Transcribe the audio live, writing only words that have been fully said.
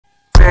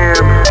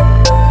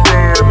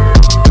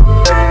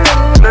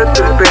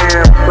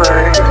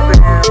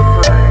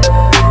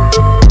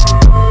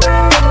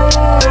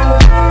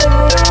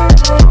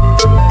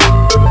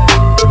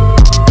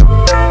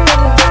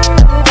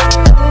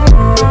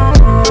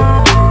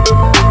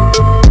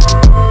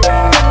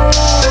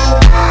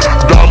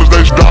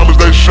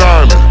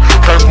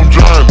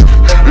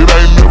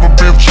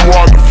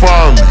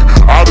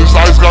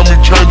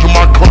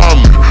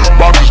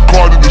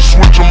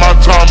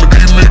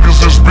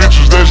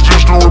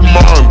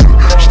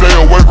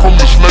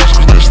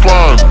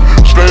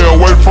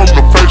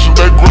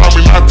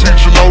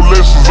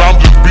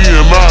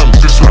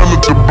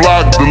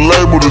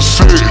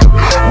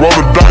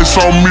Ice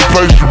on me,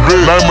 place your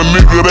bet. Name a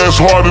nigga that's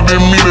harder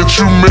than me that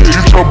you met.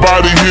 Get your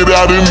body hit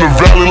out in the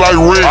valley like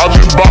red. I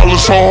been ballin'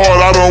 so hard,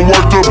 I done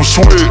worked up a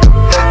sweat.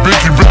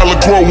 Vicky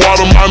Valancourt,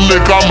 water my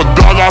neck. I'm a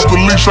dog off the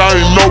leash, I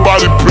ain't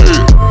nobody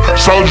pet.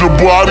 Soldier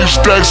boy, all these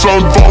stacks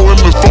on four in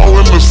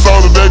the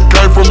soda that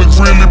came from it.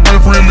 Really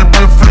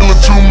been feeling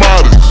too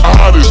modest.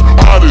 Hottest,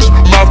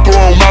 not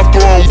throwing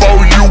for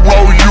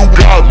you,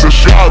 got the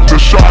shot, the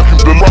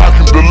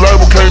rockin', the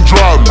label can't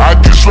drop me. I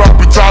get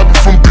sloppy topping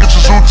from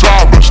bitches who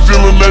top, but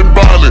still in they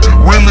bonnet.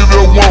 Really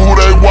the one who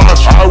they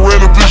watch. I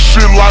ran up this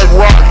shit like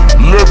Rocky,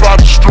 left out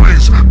the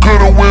streets.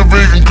 Could've went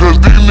vegan, cause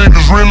these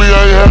niggas really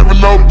ain't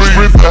having no beef.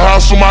 Spent the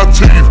house on my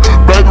teeth,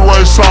 baby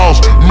Ray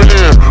sauce.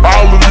 Man,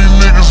 all of these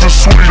niggas are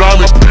sweet.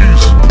 Johnny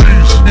peace,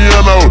 you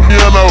know,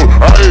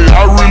 hey,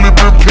 I really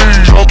been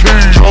peased.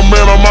 I'm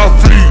man on my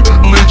feet.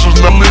 Leeches,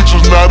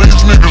 now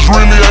these niggas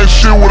really ain't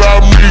shit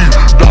without me.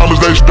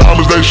 Diamonds,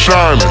 they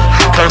shining.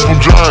 Came from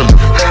Johnny.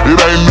 It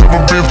ain't never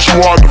been too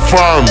hard to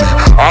find me.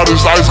 All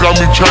this ice got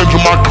me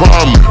changing my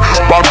climate.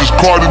 Bought this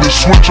Cardi to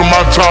switch on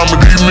my time. And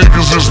these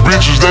niggas is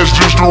bitches, that's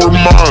just a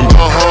reminder.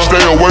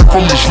 Stay away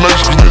from the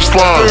snakes cause they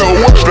slime.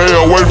 Stay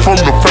away from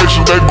the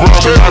faces they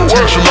grind. I'm not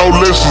teaching no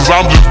lessons,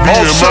 I'm just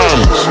being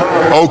honest.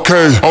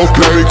 Okay,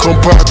 let me come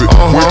pop it.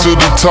 Went to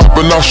the top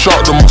and I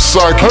shot to my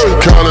psyche.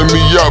 Counting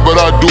me out, but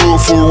I do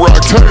it for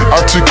rocket. I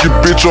took your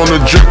bitch on the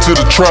jet to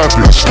the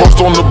tropics. Post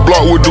on the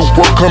block with the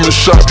work, come and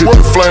shop it.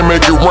 The flame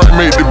make it rain,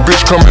 make the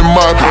bitch come and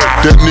mop it.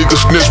 That nigga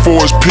snitch for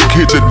his pick,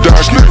 hit the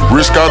docket.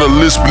 Risk out a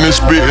lisping and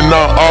spitting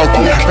out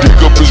awkward. Dig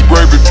up his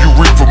grave if you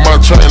reach for my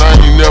chain. I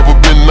ain't never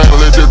been named,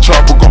 let that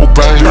chopper go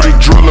bang. Hit the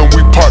drillin',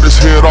 we pop his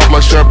head off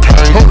like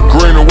champagne.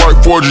 Green and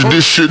white forges,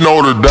 this shit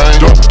Notre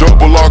Dame.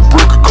 Double lock,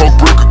 brick of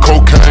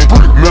cocaine.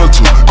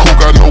 Mental, cool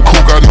got no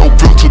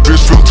filter,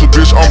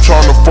 bitch, I'm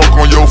tryna fuck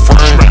on your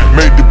frame.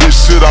 Made the bitch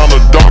sit on the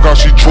dog, how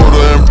she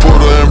Twitter and put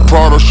her in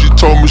Prada. She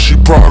told me she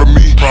proud of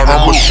me.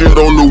 I'ma shit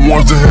on the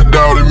ones that had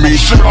doubted me.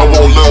 I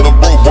won't let a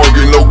broke boy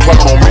get no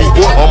clout on me.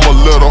 I'ma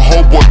let a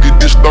hoe boy get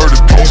this 30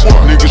 piece.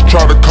 Niggas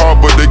try to call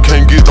but they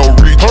can't get no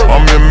reach.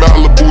 I'm in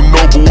Malibu,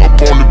 Noble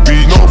up on the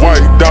beach.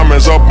 White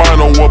diamonds,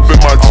 albino up in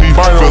my teeth.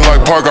 Feel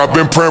like Park, I've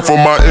been praying for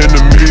my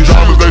enemies.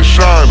 Diamonds, they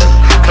shining,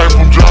 came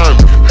from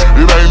Johnny.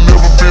 It ain't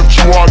never been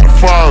too hard to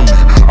find me.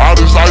 All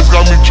this ice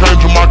got me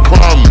changing my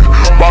climate.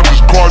 Bought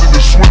this Cardi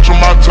to switch on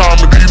my time.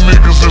 And these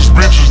niggas is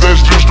bitches,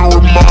 that's just a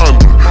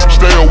reminder.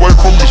 Stay away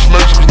from the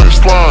snakes cause they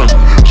slimy.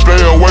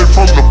 Stay away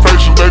from the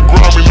faces they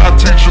grind me. Not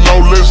teaching no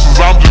lessons,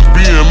 I'm just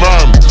being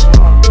honest.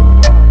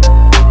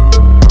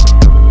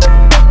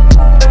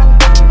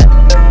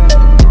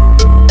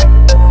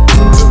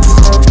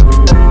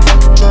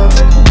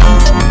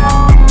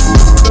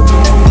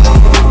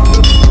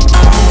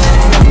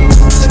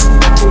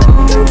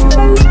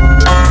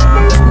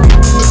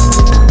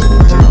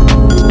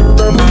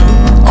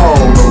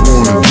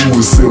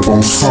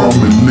 On some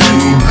and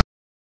lean.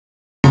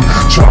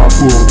 Chop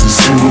up the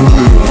scene with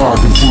a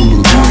pocket full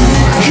of green.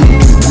 Kick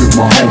it with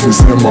my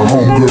homies and my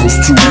homegirls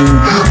too.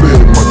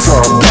 Let my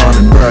top down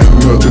and back,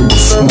 nothing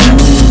but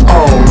smooth.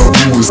 All I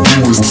do is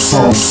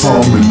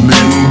some and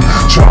lean.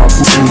 Chop up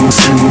the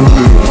scene with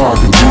a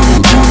pocket full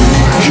of green.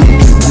 Kick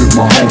it with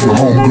my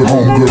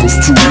homegirls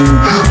too.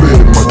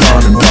 Let my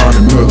dining,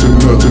 nothing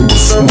but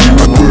smooth.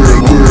 I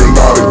wear a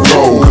lot of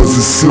gold cause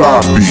it's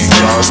sloppy.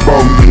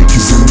 Spoke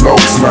Nickies and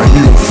lows, now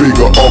heel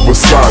figure of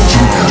Versace.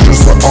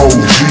 Just an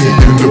OG,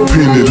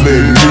 independent, let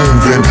it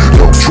moving.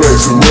 No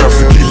tracks and rap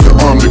to keep the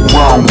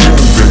underground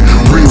moving.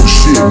 Real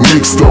shit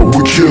mixed up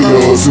with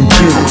killers and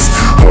pimps.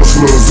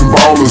 Hustlers and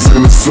ballers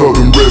in the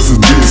southern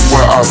residence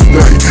where I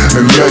stay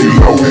and lay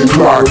low,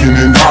 clocking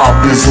and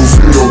hopping. So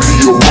still be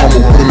a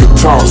rumble when the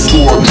top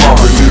score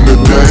dropping. In the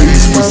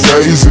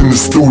days in the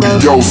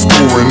studio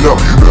storing up.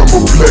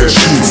 Remember flash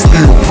shit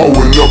still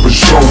pulling up and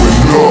showing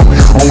up.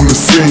 On the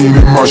scene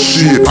in my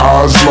shit,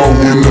 eyes low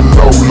in the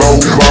low.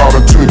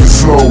 Vibing to the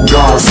slow,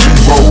 God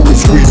see-mo,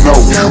 cause we know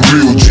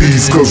real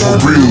G's, cause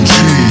we're real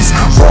G's.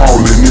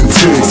 Ballin' in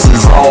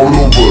Texas, all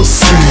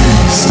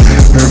overseas.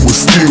 And we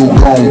still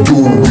gon' do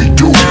what we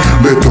do.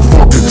 Let the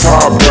fucking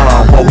top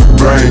down while we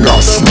bang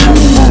our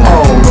smooth.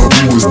 All I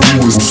do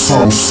is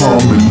some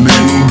and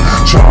lean.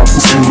 Chop the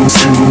single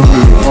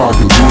with a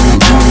pocket green.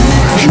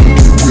 Kick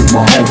it with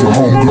my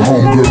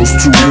homegirls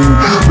too.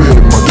 Let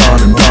my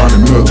dining,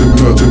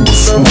 nothing but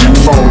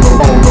smooth. All I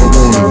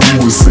wanna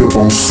do is sip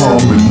on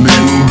some and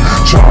lean.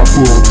 Chop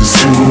up the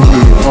single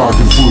with a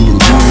pocket full of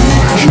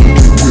green. Kick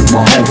it with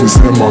my homies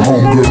and my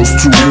homegirls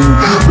too.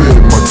 Let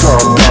my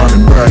top down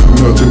and back,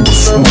 nothing but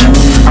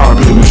smooth. Out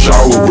in the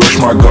shower, brush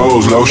my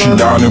goals, lotion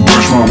down and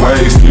brush my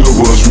waist. Still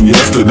was from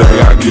yesterday,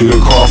 I get a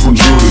call from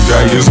Drew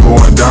today. It's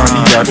going down,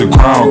 he got the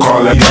crown,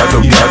 call that, got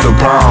the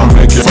pound.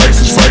 Make your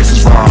faces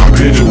fine,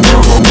 pigeon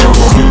work,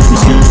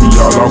 excuse me,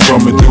 y'all, I'm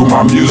coming through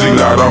my music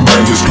loud, I'm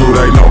banging screw.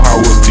 They know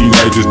how us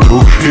teenagers do.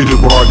 Hit the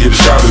bar, get a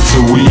shot or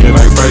two, we in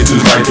they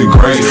faces like the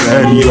great.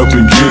 Add me up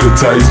and get a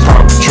taste,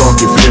 pop the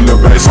trunk and feel the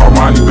bass.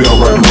 Almighty bell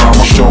right I'm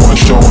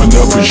showing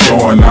up and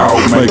showing out,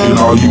 making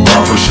all you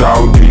rappers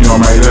shout.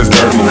 DMA, that's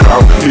dirty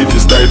clout. Hit the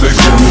stage, they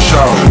screaming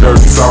shout.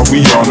 Dirty South,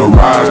 we on the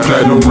rise.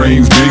 Platinum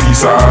rings, Biggie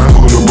size.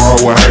 Put a bra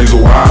with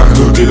hazel eyes.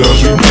 Look at us,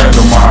 we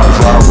platinumized.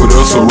 Ride with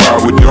us or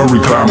ride with them.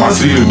 Recline my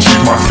seat and cheek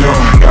my stem.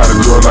 Got a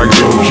girl like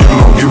Joe Kim,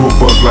 don't give a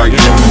fuck like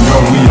him. And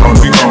know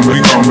we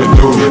coming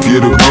through.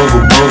 Get a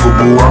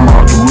bugaboo. I'm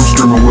out the roof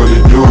screaming what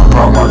it do.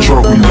 Pop my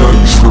truck, we love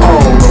you screw.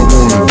 All I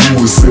wanna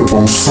do is sip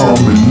on some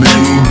and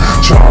lean.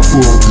 Chop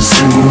up the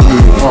single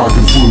with a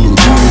pocket full of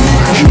green.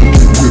 Kick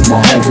it with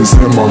my homies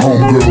and my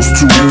homegirls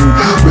too.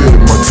 Let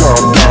my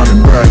top down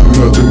and back,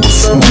 nothing but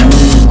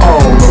smooth.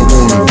 All I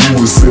wanna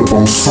do is sip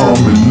on some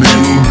and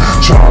lean.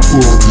 Chop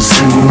up the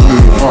single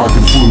with a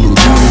pocket full of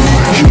green.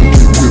 Kick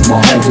it with my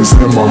homies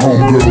and my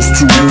homegirls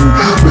too.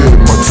 Let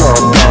my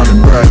top down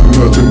and back,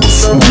 nothing but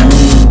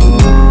smooth.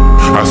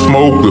 I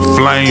smoke the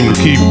flame to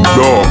keep it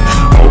dark.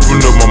 Open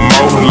up my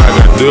mouth like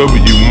a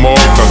W mark.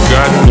 I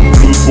got the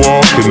blue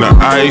walk and the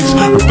ice.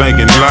 I'm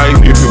thinking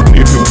life if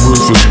it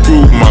was a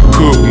screw, my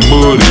cup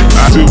muddy.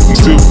 I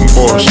sippin'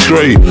 bar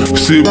straight,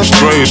 sippin'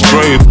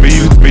 straight.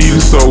 Beat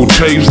so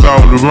tapes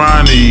all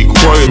around the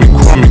equation.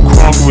 Me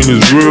crunkin'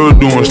 is real,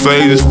 doing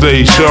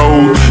stage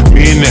shows.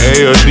 Me and the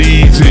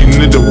LDs hitting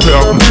at the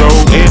Pepper Dough.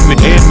 And the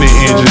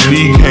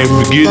engineer, can't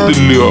forget the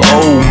little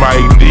old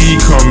Mike D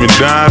coming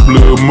down.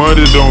 Blood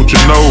money, don't you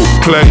know?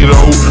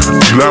 Play-Doh,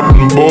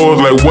 dropping the balls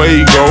like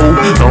Wago.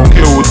 Don't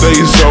care what they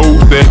sold,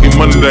 stacking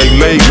money like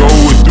Lego.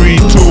 With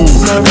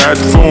 3-2, got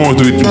the phones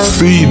with the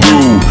C-do.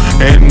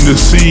 And the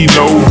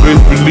C-no,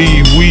 best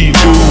believe we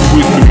do.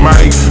 With the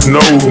mic,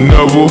 no,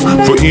 never.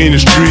 For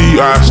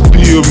industry, I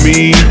still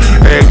mean.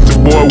 Ask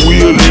the boy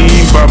Will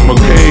lean by my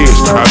cash.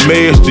 I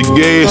mash the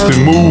gas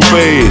and move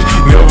fast.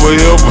 Never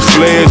ever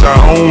flash,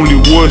 I only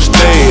was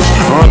stash.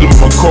 Under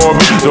my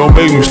carpet, don't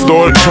make me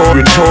start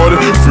retarded.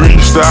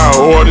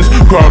 Freestyle artist,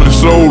 crawling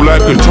soul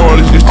like a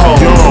tortoise. It's too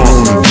young. All I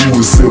wanna do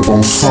is sip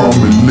on some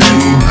and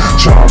lean.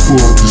 Chop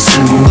up the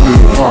single with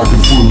a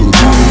pocket full of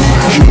green.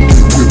 Kick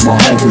it with my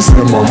homies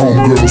and my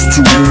homegirls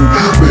too.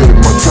 Let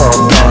my top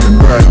down and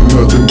back,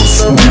 nothing but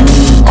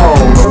smooth. All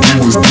I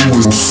do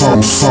is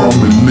some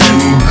and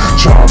lean.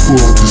 Chop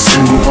up the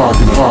single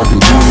pocket full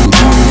of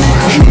green.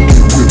 Kick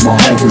it with my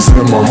homies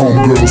and my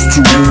homegirls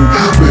too.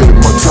 Let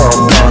my top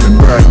down and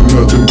back,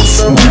 nothing but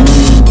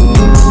smooth.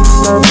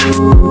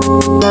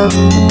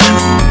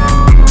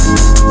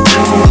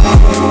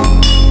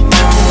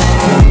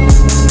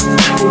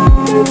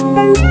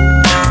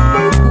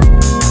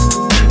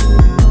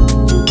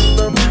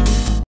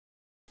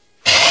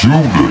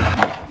 Shooter,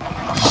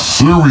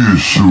 serious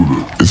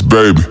shooter. It's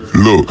baby.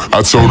 Look, I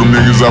told them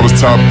niggas I was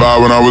top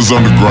 5 when I was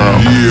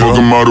underground. Yeah. Fuck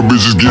them all the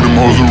bitches, get them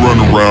hoes to run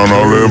around.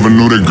 All I ever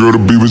knew that girl to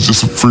be was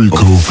just a freak.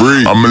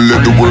 I'ma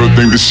let the world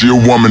think that she a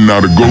woman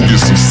now to go get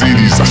some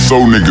CDs. I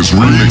sold niggas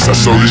remix. I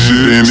sold this shit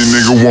to any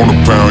nigga want a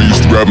pound.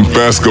 Used to rapping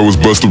fast, go was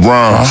bust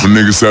around. When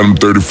niggas had them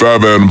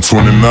 35, had them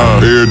 29.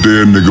 Every day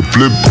a nigga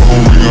flip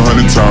on, ring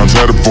 100 times.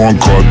 Had a foreign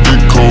car,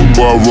 thick cold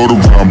boy, I rode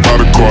around.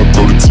 By the car,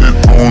 throw the tent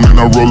on and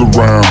I roll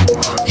around.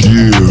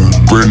 Yeah,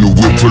 brand new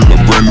whip, pull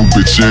up, brand new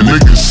bitch in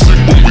it. Niggas sick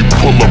when we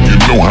pull up, you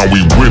know how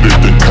we with it.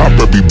 Then cop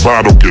every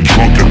bottle, get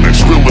drunk and then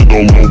spill it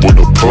all over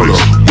the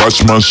place.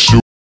 Watch my shoe.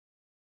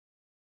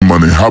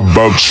 Money, how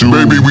about you?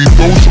 Baby, we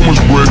throw so much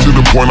bread to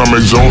the point I'm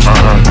exhausted.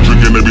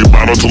 Drinking every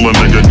bottle till a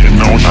nigga get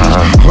nauseous.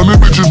 100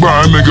 bitches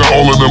by a nigga,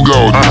 all of them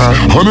gorgeous.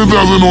 100,000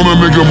 on a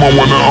nigga, my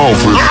one in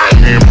office.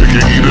 Can't pick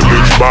and eat a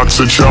bitch, box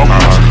of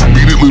chocolates.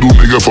 Beat it, little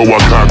nigga, for I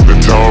cock the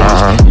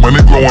Taurus. Money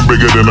growing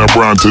bigger than a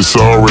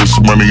brontosaurus.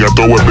 Money I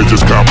throw at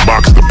bitches, cop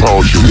box the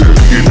Porsche.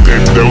 Get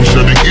that dough,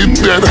 shawty, get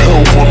that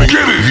hoe for me.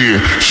 Get it, yeah,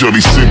 shawty,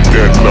 sit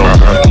that low.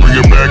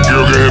 Bring it back,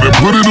 girl, go ahead and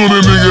put it on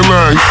a nigga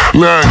like,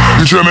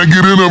 you tryna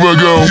get in or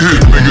go?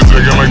 Niggas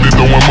acting like they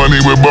throwing money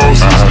with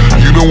bosses.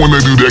 You don't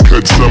wanna do that,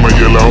 cut some of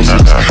your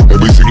losses.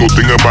 Every single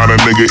thing about a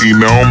nigga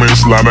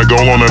enormous. Lot of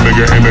gold on a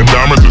nigga and the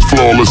diamonds is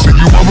flawless. See,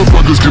 you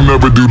motherfuckers can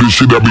never do this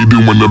shit I be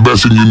doing. The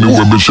best and you knew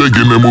it. Been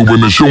shaking and moving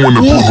and showing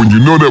and proving.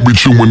 You know that we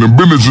chewing. The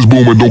business is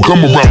booming. Don't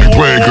come around me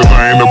playing, cause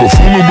I ain't never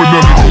fooling with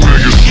none of you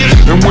niggas.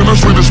 And when I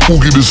spit it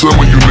spooky to some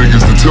of you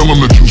niggas, to tell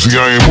them the truth, see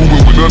I ain't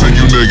moving with none of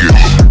you niggas.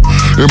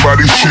 And by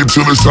this shit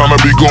till it's time to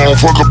be gone.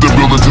 Fuck up the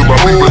building till I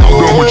leave it. I'm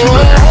done with you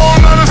niggas.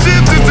 Whole lot of shit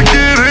just to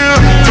get here.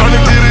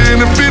 Tryna get in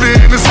and fit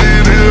in the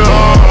city.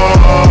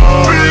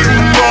 Big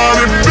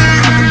money,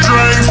 big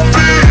drinks,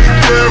 big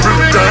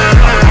everything.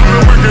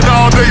 Working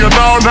all day and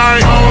all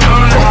night.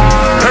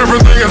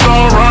 Everything is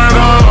alright.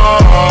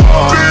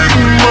 Big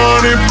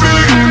money,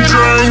 big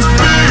drinks,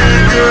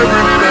 big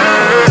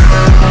everything.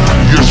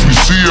 Yes, we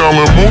see y'all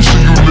and most of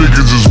you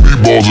niggas is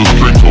B-balls and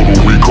straight total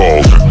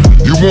recalls.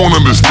 You won't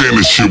understand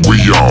the shit we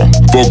on.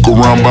 Fuck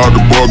around by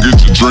the bar, get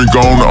your drink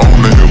on. The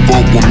owner here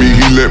fuck with me,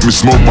 he let me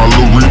smoke my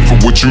little reefer.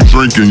 What you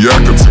drinking?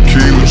 Yak or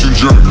tequila? What you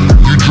drink?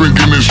 You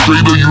drinking it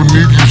straight or you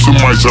need you some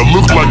ice? I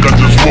look like I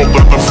just walked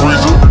out the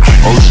freezer.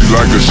 Oh, she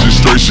like her shit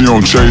straight, she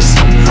don't chase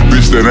it.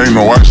 Bitch, that ain't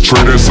no ice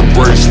tray, that's a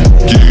bracelet.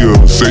 Yeah,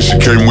 say she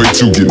can't wait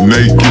to get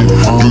naked.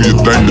 Do your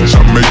thing, bitch,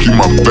 I make you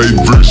my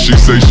favorite. She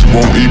say she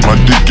won't eat my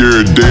dick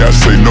every day, I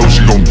say no,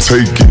 she gon'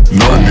 take it.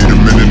 No, I need a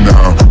minute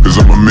now, cause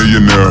I'm a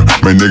millionaire.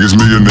 Man, niggas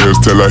millionaires,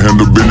 tell I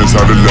handle business,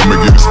 how to let me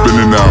get it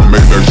spinning out.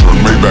 Make that truck,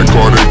 make that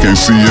car, they can't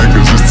see it,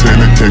 cause it's 10,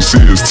 they can't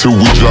see it's 2.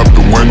 We drop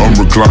the window, I'm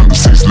reclining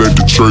seats, let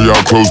the tray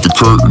out, close the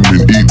curtain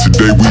and eat.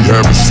 Today we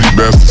having sea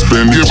bass to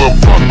spin. Give a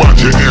fuck about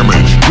your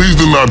image. Please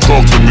do not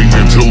talk to me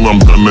until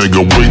I'm done,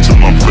 nigga. Wait till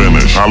I'm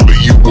finished. I'll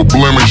leave you a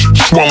blemish,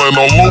 swelling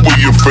all over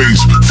your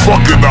face.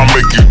 Fuck it, I'll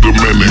make you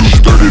diminish.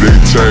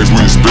 38 tags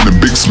when you spin a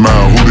big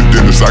smile. Who the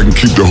dentist? I can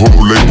keep the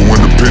whole label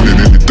independent.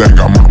 Anything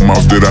out my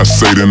mouth that I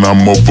say, then I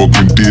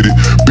motherfucking did it.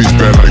 Bitch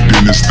bad like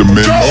Dennis the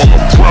Menace. On a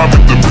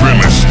private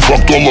dependence.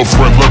 Fucked all her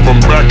friends, left them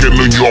back in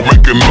New York,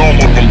 making all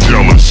of them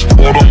jealous.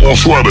 Order more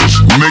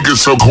sweaters. Niggas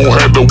so cold,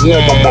 had to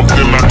warm them up,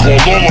 then I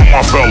called all of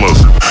my fellas.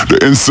 The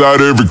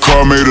inside of every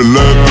car made a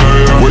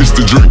leather. Waste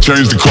the drink,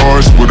 change the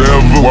cars, whatever.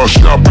 While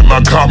shopping,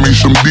 I caught me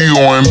some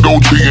Dior and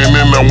Dolce, and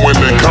then I went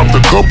and copped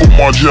a couple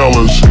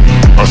Margielas.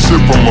 I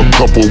sip from a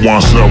couple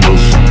wine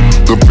cellars.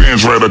 The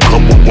fans write a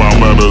couple wild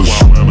letters.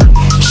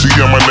 See,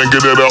 I'm a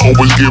nigga that I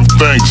always give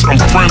thanks. I'm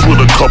friends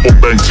with a couple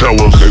bank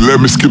tellers. They let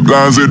me skip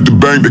lines at the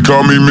bank, they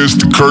call me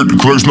Mr. Kurt. The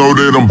clerks know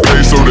that I'm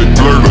paid, so they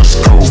blurt us.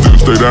 Still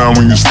stay down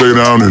when you stay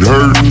down, it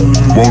hurt.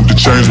 Want the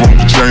change,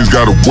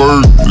 gotta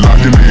work.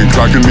 Locking in,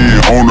 clocking in,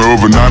 owner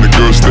of a 90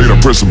 girl state. I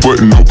press a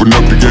button, open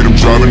up the gate, I'm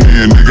driving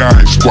in. Nigga,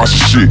 I ain't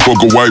squashing shit. Fuck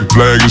a white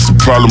flag, it's a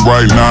problem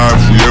right now.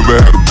 If we ever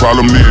had a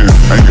problem then,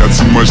 I ain't got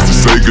too much to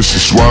say, cause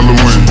she swallowing.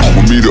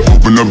 Want me to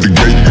open up the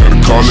gate, you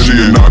gotta call it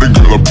in. Not a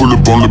girl, I pull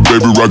up on the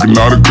baby, rockin'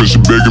 out of cause she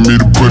begging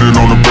me to put it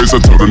on the face. I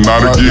told her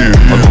not again.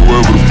 I go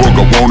wherever the fuck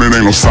I want, it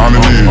ain't no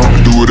signing in. I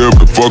do whatever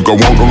the fuck I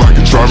want, don't like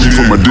it, try me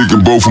in. Put my dick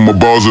in both of my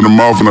balls in the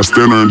mouth, and I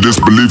stand there in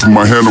disbelief with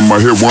my hand on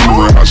my head,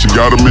 wondering how she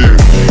got them in.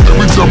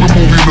 Every time we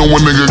move, you know a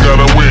nigga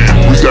gotta win.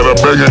 We got a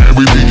bag and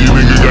every DJ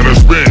nigga gotta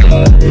spin.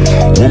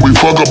 When we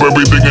fuck up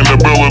everything in the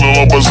building,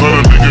 all of a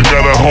sudden nigga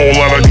got a whole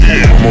lot of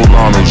gear. One more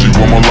line, OG,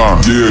 one more line.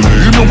 Yeah,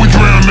 nigga. You know we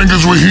drown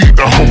niggas with heat,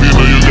 I hope you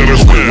know you gotta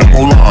spin.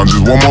 One more line,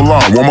 just one more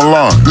line, one more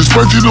line. This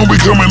bitch, you know we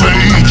coming to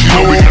eat, you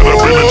know we got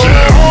up in the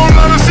jam. Whole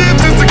lot of shit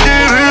just to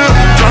get here.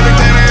 Tryna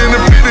get in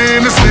and fit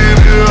in the city.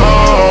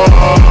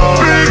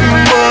 Big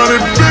money,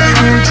 big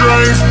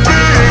drinks,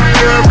 big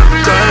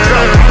everything.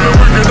 I've been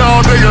working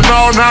all day and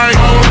all night.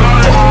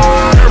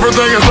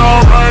 Everything is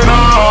alright.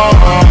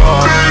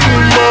 Big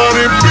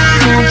money,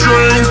 big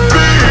drinks,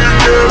 big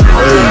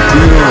everything.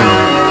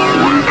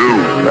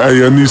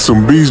 Hey, I need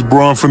some beats,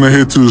 bro. I'm finna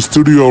head to the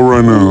studio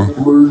right now.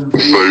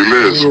 Say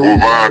less, what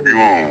vibe you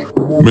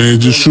on? Man,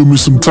 just shoot me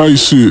some tight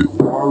shit.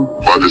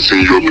 About to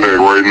send you a pack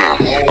right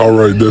now.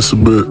 Alright, that's a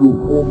bet.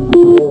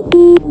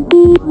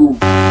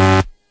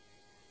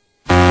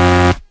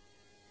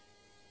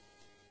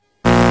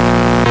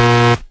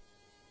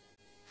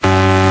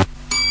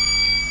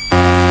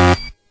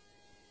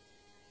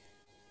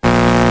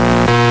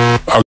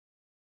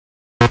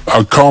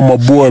 I call my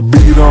boy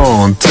Beat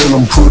On, tell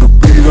him put a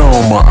beat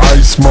on. My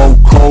ice smoke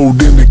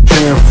cold in the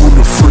can full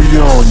of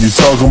Freon. You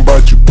talking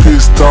about you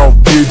pissed off,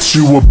 get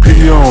you a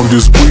peon.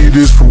 This weed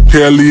is from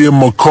Cali in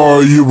my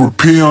car,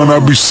 European. I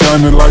be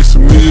shining like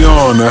some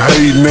neon. A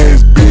hating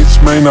ass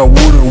bitch, man, I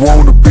wouldn't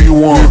wanna be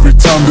one. Every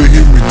time they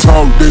hear me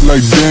talk, they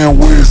like, damn,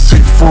 where's he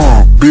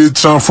from?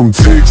 Bitch, I'm from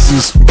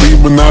Texas,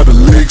 beaming out of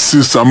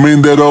Lexus. I'm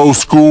in that old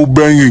school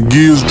banging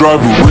gears,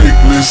 driving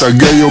reckless. I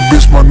gave your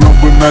bitch my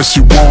number, now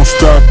she won't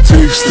stop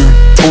texting.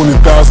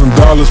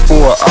 $20,000 for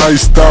an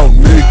iced out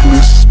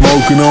necklace.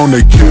 Smoking on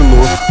that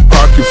killer,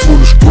 pocket full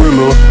of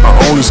Skrilla.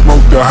 I only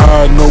smoke the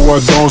high, no I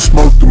don't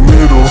smoke the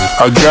middle.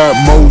 I got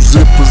more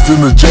zippers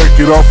than a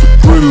jacket off a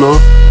Thriller.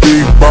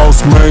 Big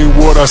boss man,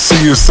 what I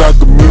see inside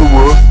the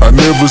mirror. I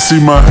never see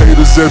my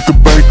haters at the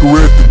bank or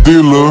at the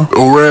dealer.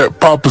 Or at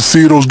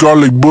Papacitos,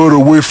 garlic butter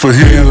with for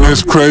him.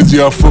 That's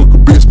crazy, I fuck a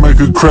bitch, make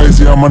her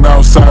crazy. I'm an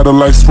outsider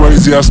like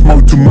Swayze. I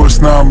smoke too much,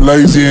 now I'm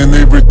lazy and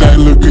everything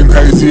looking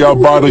hazy. I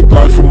bought a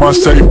Glock for my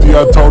safety,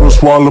 I told her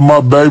swallow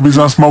my babies.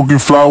 I'm smoking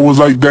flowers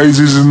like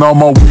daisies and all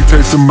my weed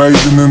tastes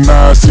amazing. And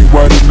now I see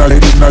why they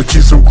not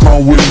keep some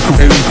chrome with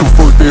him. And he can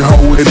fuck that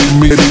hoe with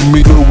me.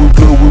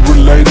 Good, we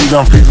related.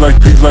 I'm peace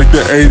like the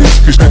 80s.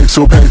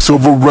 Packs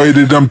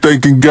overrated. I'm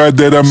thanking God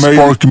that I made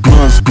sparking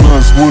blunts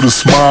with a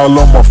smile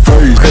on my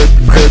face.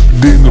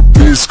 Happy in the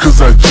bitch,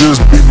 cause I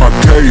just beat my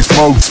case.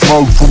 Smoke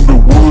from the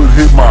wood,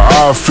 hit my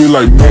eye, feel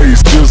like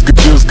mace. Just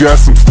got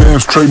some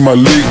stamps, trade my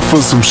leak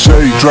for some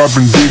shade.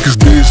 Dropping dick is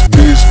bitch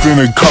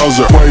finna cause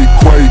a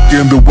quake.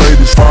 And the way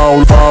this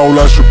foul,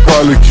 I should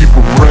probably keep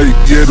a break.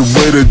 Yeah, the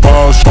way that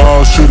ball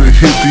should've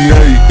hit the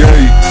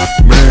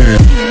 8, man.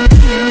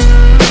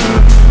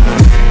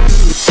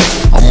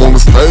 I'm on the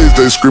stage,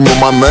 they screaming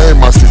my name.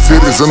 I see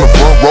titties in the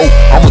front row.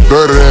 I'm a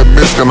dirty ass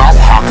Mexican, I'm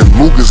hocking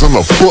Lucas in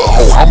the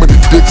butthole. How many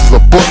dicks is a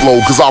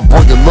buttload? Cause I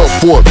bring it up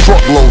for a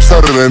truckload.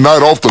 Saturday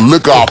night off the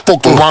liquor, I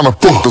fucked around and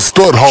fucked the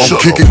stud home.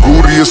 I'm kicking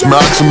Gluteus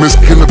Maximus,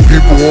 killing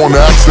people on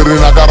accident.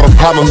 I got a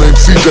partner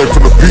named CJ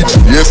from the beach,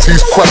 and yes,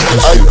 he's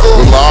cracking shit.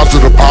 The lodge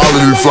of the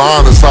pilot, he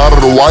flying inside of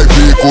the white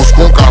vehicle.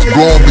 Skunk eyes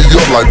blowing me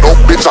up like, no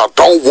bitch, I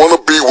don't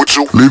wanna be with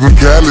you. Leaving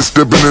Cali,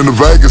 stepping into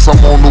Vegas, I'm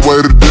on the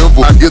way to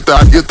Denver. I get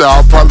there,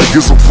 I'll probably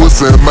get some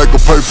pussy and make her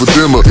pay for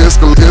dinner.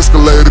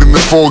 Escalated in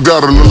this phone,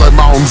 gotta look like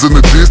mountains in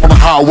the distance. On the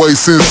highway,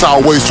 since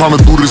sideways, trying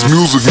to do this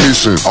music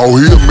mission. Oh,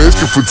 he a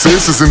Mexican for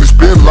Texas and he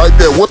spin like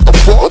that, what the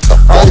fuck?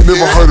 I ain't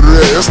never heard of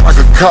that, it's like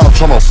a cow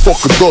trying to fuck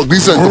a dog.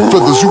 These ain't the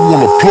feathers you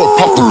wanna pluck,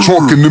 pop the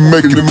trunk and then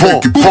make it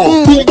pump.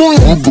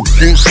 Uber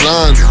keep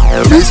sliding,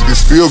 basically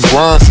still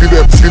grind. See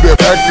that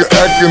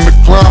acting the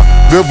clown.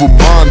 Never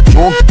mind,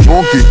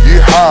 drunky,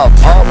 get high,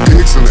 pop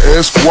X and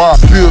SY.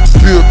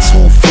 Still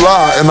too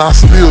fly and I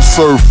still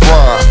serve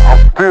fry.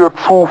 I'm still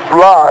too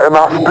fly and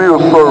I still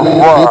serve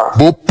fry.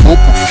 Bumper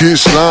kid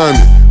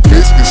shining,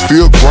 basically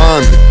still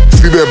grinding.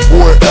 See that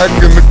boy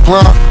acting the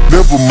clown?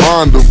 Never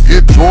mind him,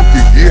 get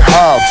drunky, get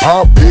high,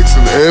 pop X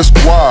and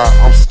SY.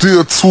 I'm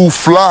still too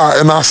fly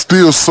and I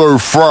still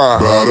serve fry.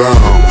 Bow down.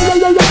 Bow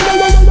down. Bow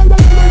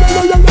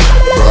down.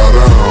 Bow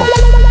down.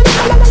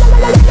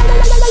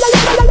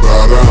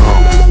 Bow down.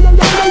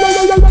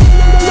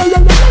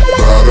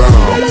 Bow down. Bow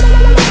down.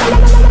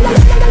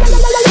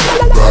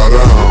 Bow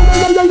down.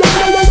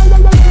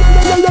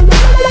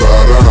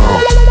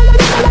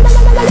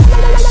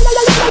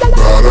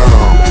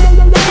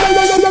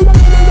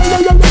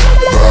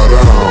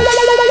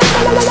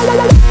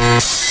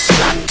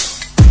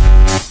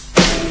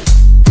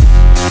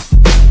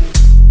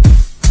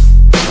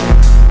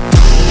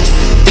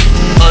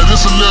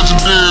 This a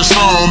legendary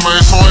song,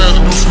 man, so I had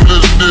to do some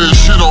legendary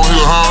shit on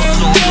here, huh?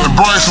 And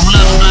bring some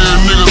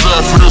legendary niggas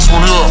out for this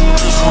one here.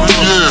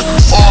 Yeah,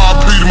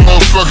 R.I.P. the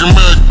motherfucking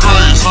Mac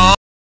Grace, huh?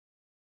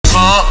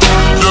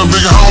 Yeah,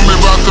 big homie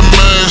about the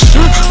man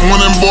shit.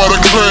 Went and bought a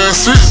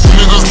classic.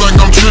 Niggas think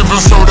I'm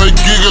trippin', so they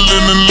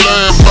giggling and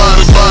laugh.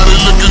 Body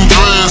looking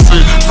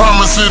drastic.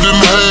 Promise it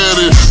and had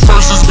it.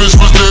 First this bitch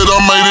was dead,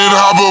 I made it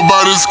hop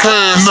about his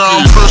cash.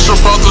 Now I'm fresh up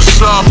out the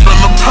shop and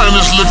the paint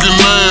is looking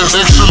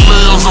nasty. Extra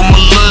layers on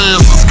my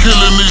last is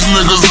killing these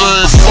niggas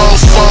ass.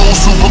 False,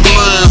 super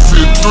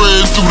glassy.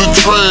 Thread through the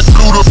trash.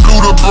 Blew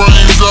the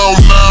brains out.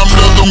 Now I'm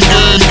let them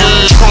gang.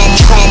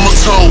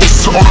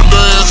 Traumatose. On the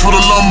dash for the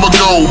lumber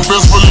go.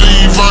 Best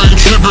believe I ain't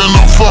trippin',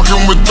 I'm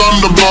fucking with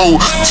Thunderbolt.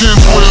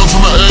 10-12s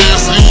in the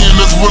ass in,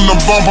 that's when the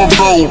bumper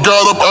broke.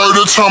 Got up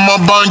early, time I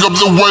bang up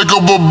to wake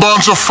up a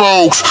bunch of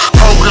folks.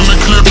 Poking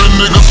and clipping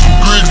niggas from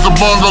Griggs to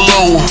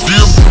Bungalow.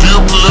 Dip,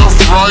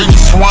 left, right,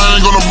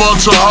 swang on a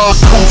bunch of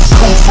house.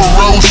 Cool,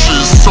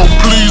 ferocious, so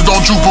please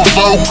don't you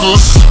provoke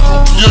us.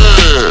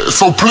 Yeah,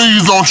 so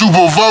please don't you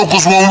provoke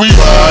us when we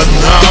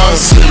riding high,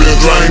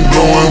 sipping drink,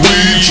 blowing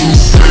weed. You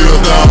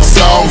feel down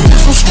south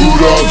with some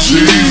screwed up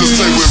G's.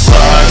 Say we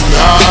riding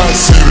high,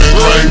 sipping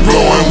drink,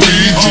 blowing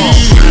weed. You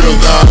feel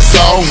down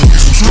south with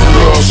some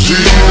screwed up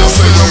G's. I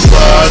say we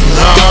riding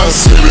high,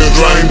 sipping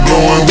drink,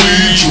 blowing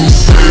weed. You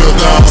feel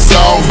down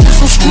south with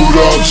some screwed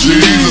up G's.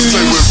 I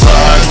say we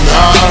riding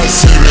high,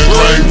 sipping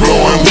drink,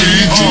 blowing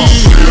weed. You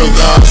feel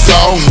down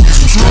south with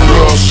some screwed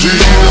up G's.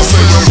 I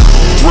say we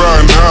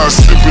riding high,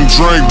 sipping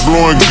drink,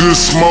 blowing good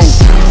smoke.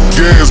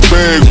 Gas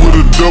bag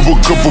with a double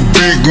cup of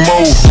Big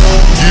Mo.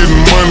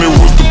 Getting money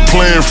was the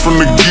plan from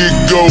the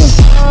get-go.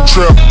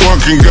 Trap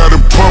bunkin', got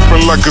it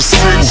pumping like a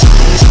six.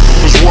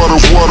 It's water,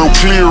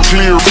 clear,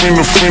 finna.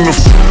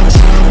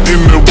 In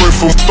the way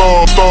from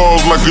stars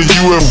like a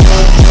UFO.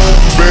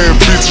 Bad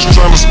bitches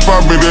tryna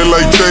spot me, they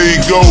like there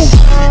you go.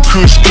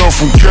 Kush come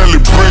from Cali,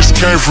 Bricks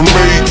came from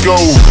Mago.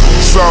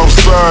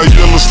 Southside,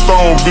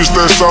 Yellowstone, bitch,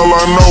 that's all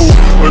I know.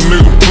 A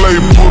nigga play,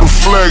 put a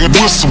flag and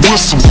whistle.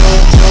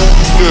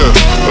 Yeah,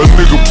 a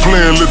nigga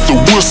playin', let the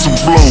whistle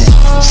blow.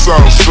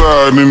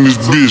 Southside in this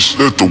bitch,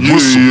 let the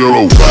whistle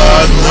blow.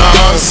 Riding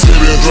high,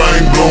 sipping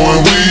drink,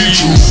 blowing weed.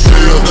 You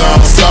feel down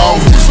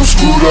south with some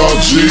screwed up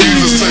G's.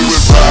 Say we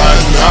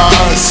riding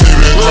high,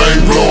 sipping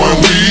drink, blowing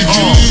weed.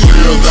 You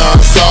feel down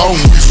south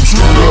with some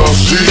screwed up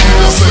G's.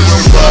 I say we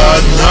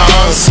riding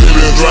high,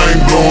 sipping drink,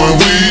 blowing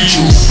weed.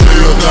 You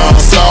feel down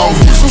south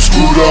with some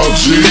screwed up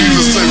G's.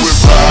 I say we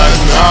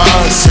riding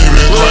high,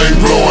 sipping drink,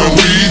 blowing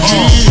weed. You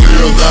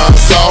feel down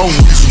south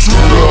with some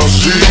screwed up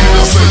G's.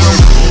 I say we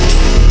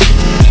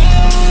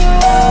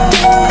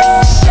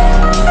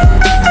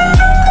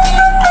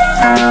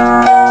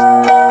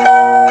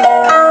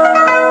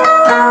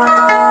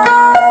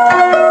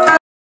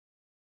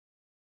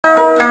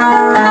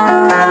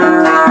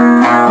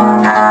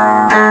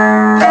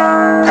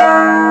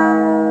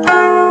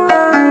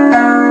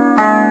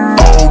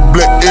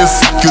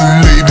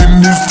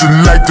escalating, this is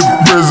like the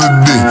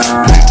president.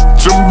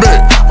 Bitch, I'm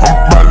back, I'm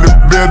probably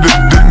better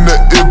than I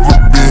ever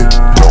been.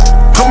 Don't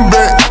come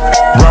back,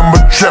 round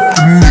my trap,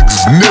 the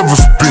niggas never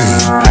spin.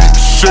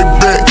 Shake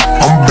back,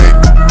 I'm back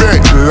to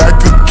back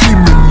like a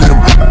king in them.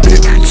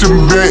 Bitch, I'm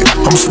back,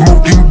 I'm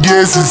smoking gas.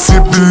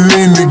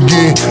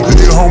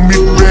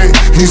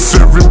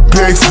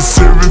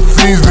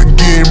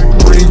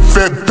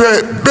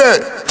 back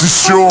to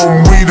show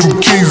him we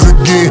them kings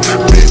again.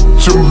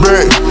 Bitch, I'm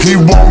back. He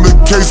want a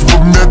case for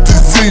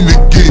methazine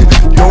again.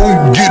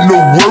 Don't get no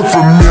word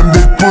from him.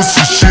 That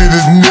pussy shit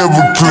is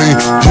never clean.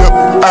 Yep,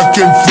 I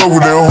can't fuck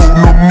with that hoe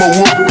no more.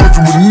 What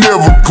pussy was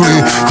never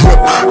clean. Yep,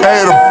 I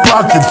had a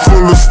pocket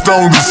full of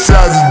stones the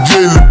size of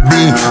jelly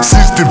bean.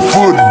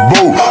 60-foot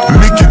boat,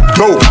 licking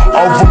dope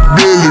off a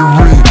belly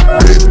ring.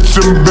 Bitch,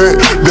 I'm back.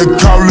 That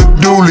Call of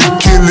Duty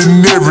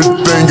killing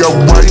everything. I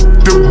white,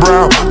 the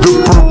brown,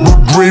 the purple,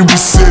 green. We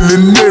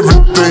selling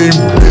everything.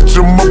 Bitch,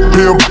 I'm a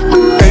pimp.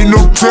 Ain't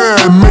no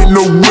time, ain't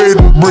no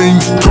wedding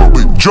ring.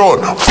 Kobe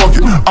Jordan, fuck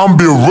it, I'm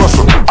Bill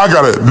Russell. I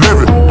got a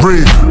 11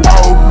 ring.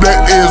 All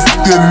that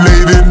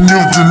escalated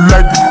Newton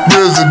like the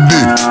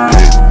president.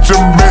 Bitch,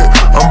 I'm back.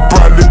 I'm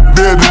probably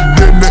better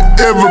than I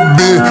ever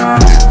been.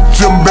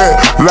 Bitch, I'm back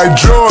like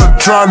Jordan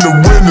trying to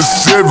win a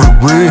 7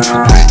 ring.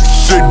 Bitch,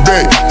 shake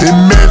back,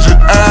 imagine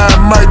I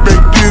might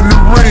back in the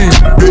ring.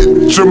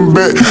 Bitch, I'm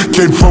back,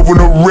 can't fuck with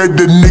no red,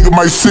 that nigga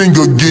might sing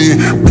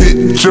again.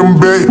 Bitch, I'm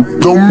back,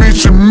 don't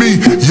mention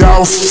me,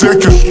 y'all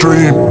second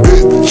stream.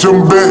 Bitch,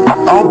 I'm back,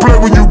 I don't play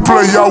when you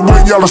play, y'all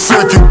wait, y'all a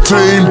second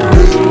team.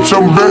 Bitch,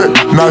 I'm back,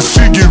 now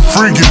she get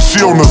freaky,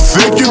 she on the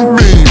second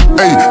beam.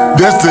 Hey,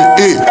 that's the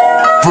it.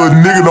 For a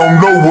nigga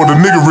don't know what a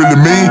nigga really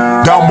mean.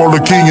 Down on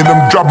the king and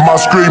them dropping my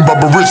screen,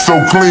 Bubba Rich so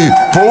clean.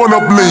 Pouring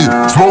up lean,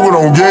 smoking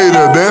on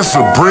Gator, that's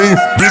supreme.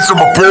 Bitch,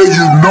 I'ma pay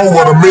you, know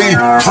what I mean.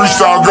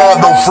 Freestyle God,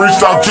 no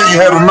freestyle king.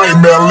 Had a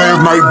nightmare last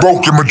night,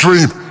 broke in my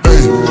dream.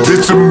 Hey,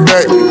 bitch, I'm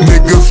back,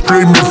 nigga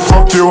screaming,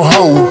 fuck your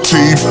whole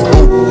team.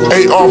 Oh,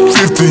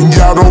 AR-15,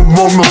 y'all don't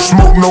want no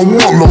smoke, no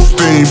want no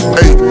steam.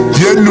 Hey,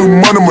 yeah, new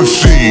money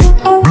machine.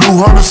 Blue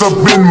hunters up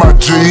in my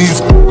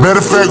jeans. Matter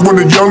of fact, when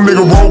the young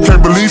nigga roll,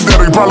 can't believe that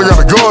he probably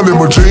got a gun in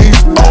my jeans.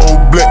 All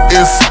black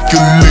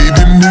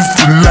escalating, this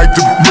feel like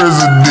the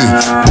president.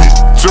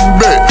 Bitch, I'm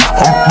back,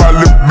 I'm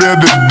probably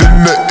better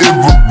than I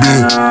ever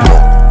been.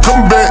 Don't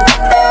come back,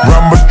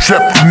 round my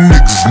trap, the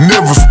niggas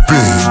never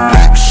spin.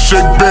 Big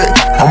shake back,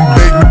 I'm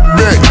back to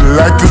back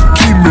like a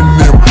king in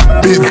them.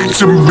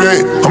 Bitch, I'm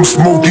back, I'm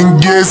smoking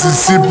gas and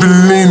sipping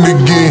lean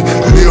again.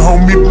 Lil'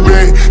 homie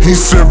back, he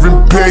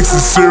serving packs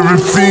and serving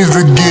fiends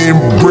again.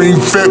 Bring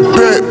fat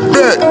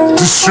back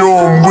to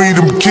show him we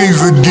them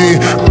kings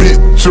again.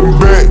 Bitch, I'm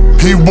back,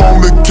 he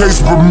want a case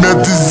for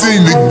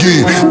methazine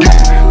again.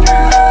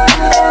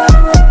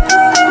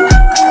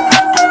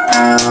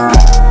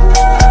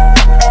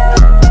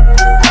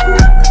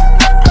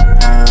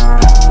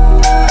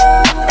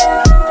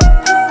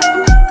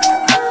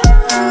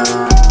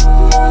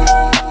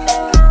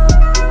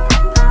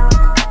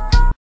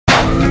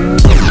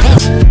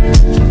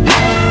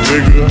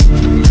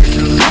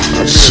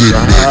 Sit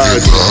back at the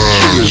highs,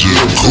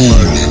 just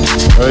coolin'.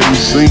 I ain't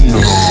seen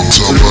no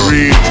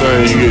red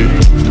thing yet.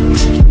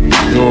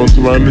 You know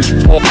what I'm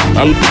talking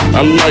about? I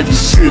like to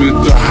sit at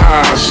the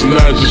highs and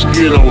I just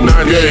get on the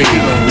game.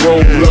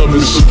 Roll up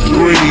in some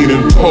green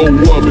and pull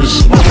up in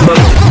some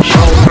purple.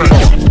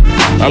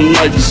 I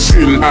like to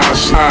sit at the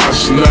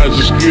highs and I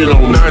just get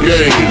on the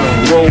game.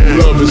 Roll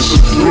up in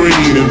some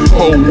green and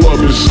pull up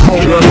in some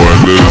purple. Boy,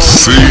 let's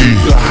see.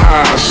 The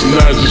highs and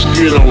I just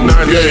get on the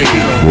game.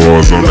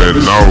 Boys on that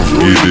north,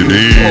 get it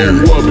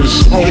in. I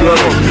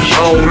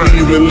don't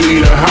even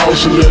leave the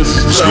house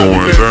unless It's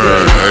going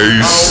down,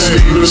 Ace.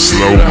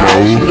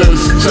 Slow-mo.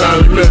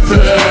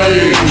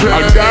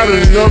 I got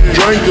enough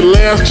drink to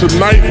last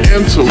tonight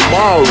and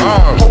tomorrow.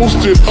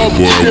 Posted up,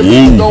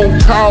 chillin',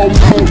 don't call me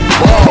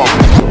tomorrow.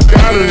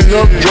 Got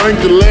enough drink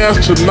to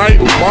last tonight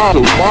and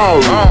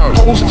tomorrow.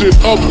 Posted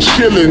up,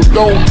 chillin',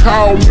 don't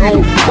call me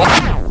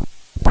tomorrow.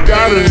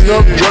 Got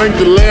enough drink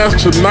to last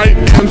tonight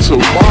and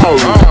tomorrow.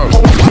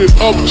 Posted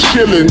up,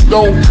 chillin',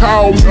 don't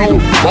call me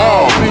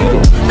tomorrow.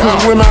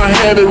 Cause when I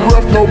had it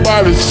rough,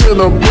 nobody sent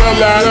a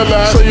bell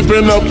out.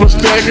 Saving up a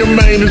stack of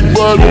main is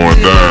bug.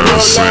 Going down,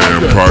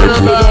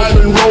 Sandpiper.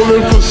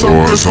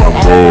 Boys on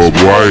Bob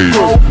White.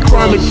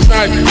 Chronic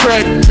night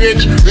crack,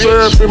 bitch,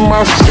 serving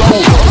my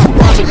soul.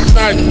 Chronic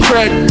night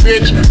crack,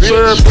 bitch,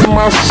 serving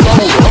my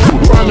soul.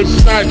 Chronic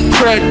night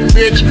crack,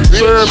 bitch,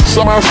 serves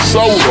my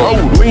soul.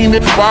 Lean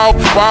it,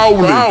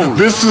 bowling.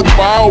 This is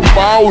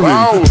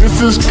bowling.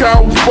 This is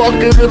cow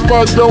fucking if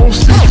I don't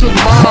see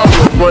tomorrow.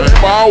 But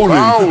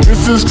bowling.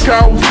 This is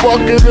cow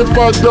fucking if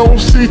I don't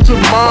see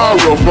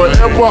tomorrow.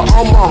 Forever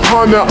I'm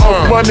 100,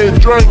 I'm running,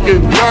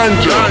 drinking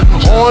ganja.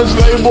 Orange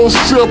label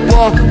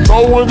sipper,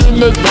 throw it in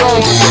the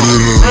dumpster.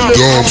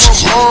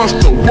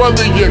 Monster,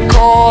 whether you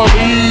call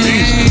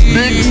these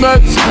big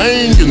nuts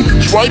hanging,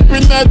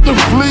 swiping at the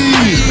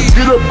fleas.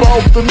 Get up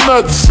off the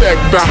nutsack,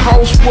 the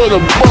house with a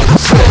buck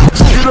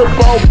sex. Get up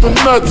off the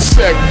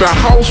nutsack, the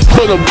house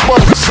with a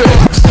buck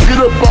sex. Get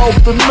up off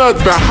the nut,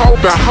 the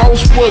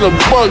house with a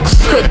buck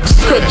sex.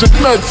 Cut your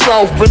nuts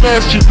off and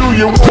ask you, do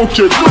you want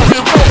you?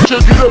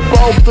 Get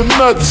up off the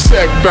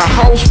nutsack, the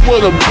house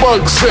with a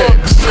buck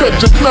sex. cut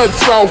your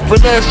nuts off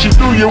and ask you,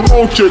 do you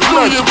want your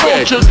nuts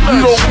back? You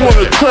don't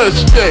wanna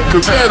touch that,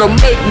 cause that'll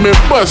make me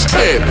bust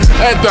that.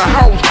 At the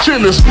house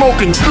chillin',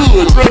 smoking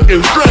good,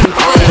 drinking drink.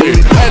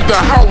 At the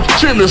house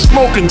chillin',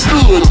 smoking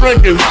good,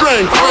 drinking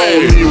drink. I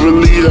don't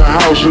even leave the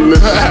house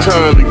unless it's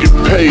time to get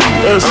paid.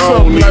 I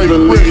don't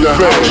even leave the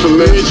house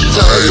unless it's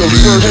time to go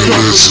get it.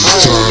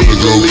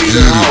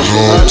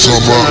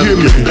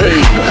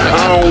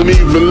 I don't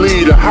even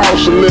leave the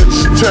house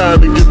unless it's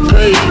time to get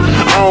paid.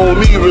 I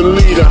don't even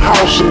leave the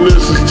house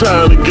unless it's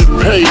time to get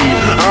paid.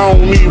 I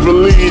don't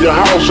even leave the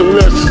house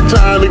unless it's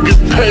time to get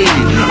paid.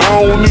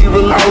 I don't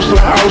even house the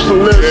house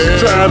unless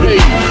it's time to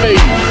get paid.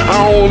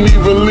 I don't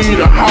even leave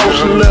the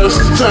house unless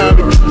it's time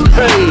to get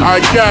paid. I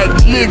got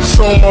licks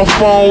on my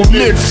phone,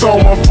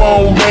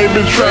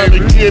 baby, trying to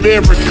get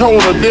every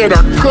corner that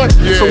I cut.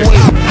 So when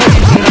you pay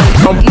me,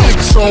 I'm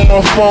licks on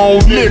my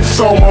phone,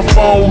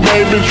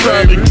 baby,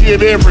 trying to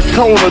get every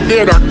corner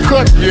that I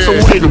cut. So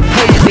wait to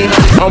pay me,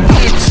 I'm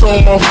licks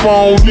on my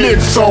phone,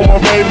 baby,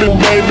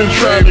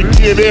 trying to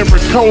get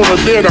every corner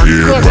that I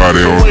cut.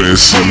 Everybody on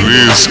this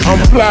Zelensky. I'm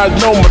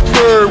plotting on my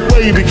third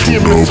way to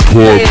give it to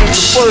the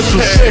first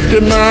and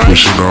second night.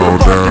 Pushing on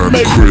down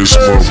the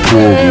Christmas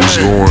portals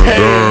going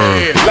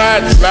down.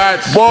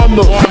 Lights,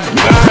 bundle,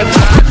 lights,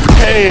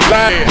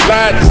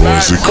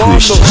 Was it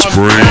Crystal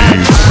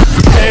Springs?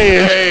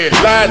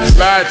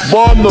 Lights,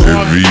 bundle,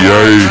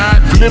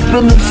 VA.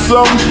 flipping the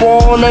something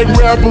for like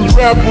rappers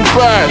ride.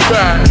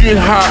 Get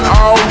hot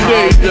all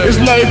day. It's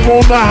life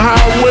on the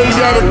highway.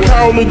 Gotta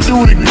call it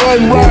Duty,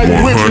 gun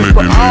ride with me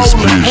for all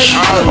the hate.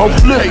 I'm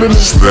flipping the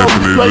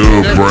Slapping it up,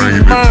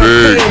 bringing it back.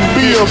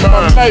 Bills,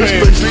 my life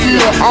stay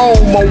still on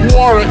my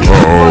water.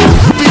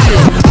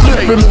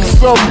 Flipping the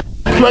something.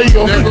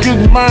 Player,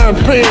 get mine,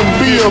 paying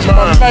bills.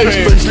 My life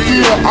stay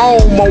still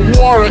on my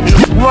water.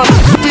 It's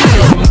running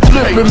still.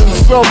 Flipping in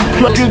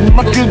something,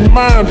 get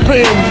mine,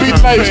 paying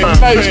bills. My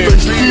life stay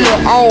still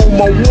on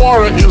my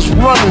water. It's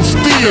running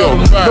still.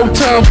 No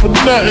time for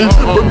nothing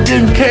but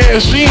getting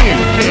cash in.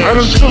 I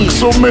done took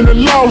so many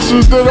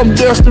losses that I'm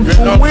destined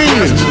for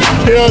wins.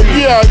 Hell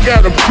yeah, I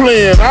got a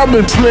plan. I've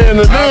been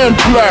planning and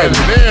plotting.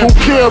 Who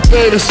care if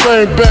they the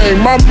same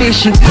thing? My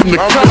mission getting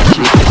the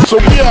country.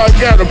 So yeah, I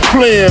got a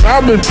plan.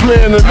 I've been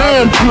planning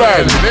and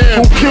plotting.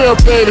 Who care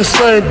if they the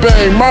same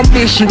thing? My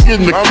mission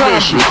getting the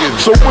country.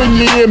 So when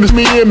you hear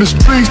me in the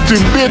streets,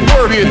 then bit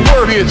work it.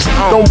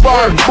 Don't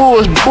buy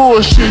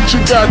bullshit. You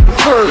got the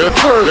perk.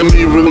 Let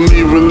me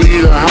even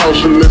leave the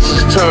house unless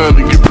it's time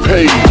to get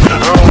paid.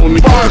 I don't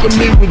even bother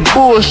me with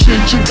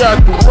bullshit. You got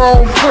the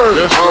wrong perk.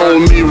 I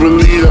don't even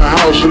leave the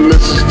house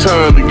unless it's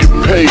time to get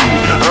paid.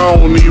 I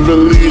don't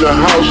even leave the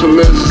house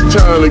unless it's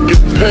time to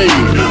get paid.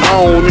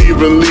 I don't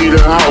even leave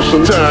the house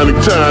until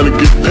time to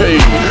get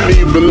paid.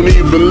 Even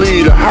leave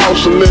the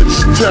house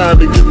unless it's time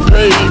to get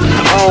paid.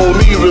 I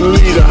don't even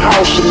leave the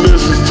house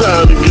unless it's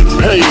time to get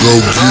paid. Go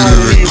get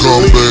it and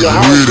come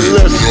back with it, you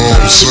know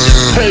what I'm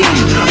saying?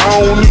 I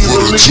don't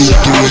even leave the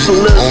house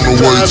unless on the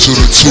way to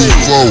the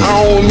 2-4.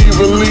 I don't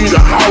even leave the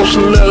house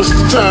unless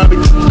it's time to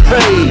get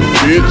paid,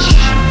 bitch.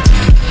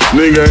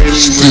 Nigga ain't even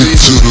Stick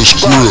to the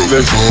script,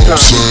 you know what I'm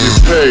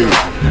saying?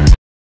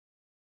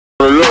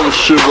 A lot of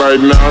shit right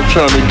now, I'm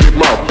trying to get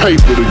my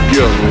paper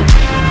together.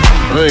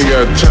 I ain't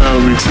got time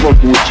to be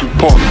fucking with you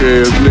punk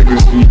ass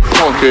niggas, you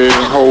punk ass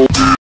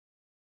hoes.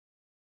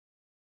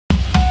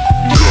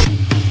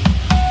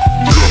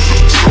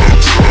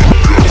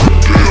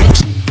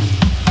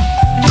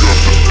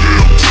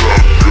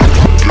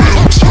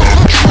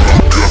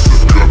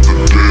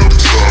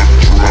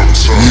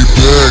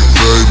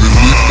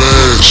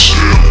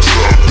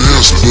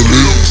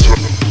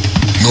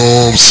 Know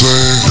what I'm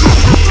saying?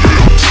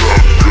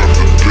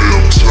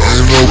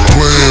 Ain't no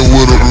playing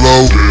with them,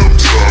 low.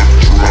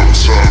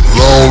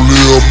 Long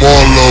live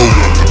Marlowe.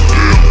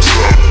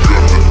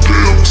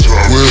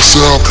 West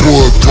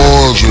Southport,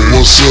 Barnesville,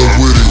 what's up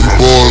with it? You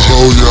boys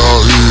hold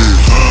y'all head.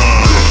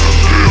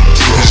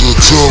 It's a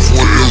tough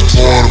one this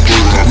morning,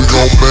 but we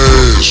gon'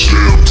 mash.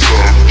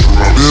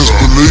 Best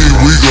believe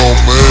we gon'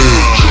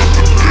 mash.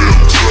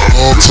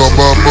 I'm talking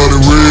about Money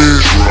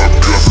Red.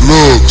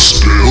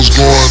 Looks, what's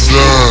going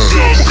down?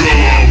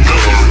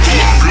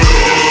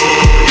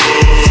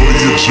 For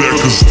your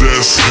jackers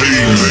that's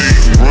hating,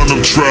 run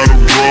up, try to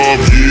rob,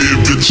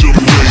 yeah, bitch, I'm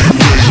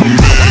waiting,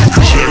 man.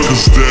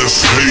 Jackers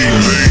that's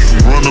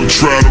hating, run up,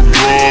 try to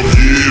rob,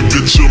 yeah,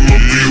 bitch, I'ma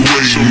be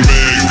waiting,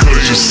 man.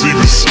 Cause you see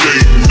me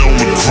skating on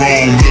the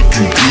chrome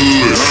looking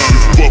good.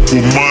 Fuck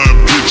with mine,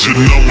 bitch,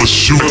 and I'ma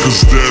shoot,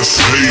 cause that's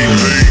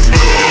hating.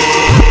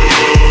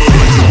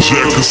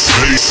 Jackers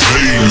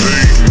hating,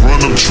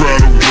 run up, try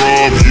to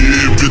rob,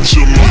 yeah, bitch,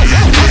 I'ma be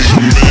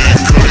waiting, man.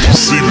 Cause you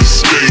see me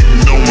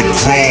skating on the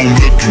chrome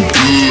looking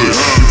good.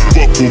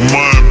 Fuck with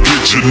mine,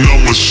 bitch, and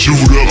I'ma shoot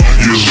up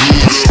your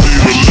hood.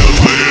 Steal the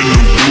leather and the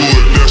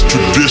wood, that's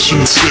tradition,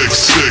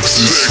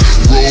 sexist.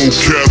 Roll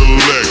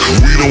Cadillac,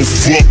 we don't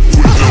fuck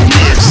with no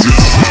Lexus.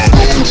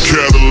 Roll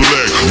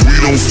Cadillac, we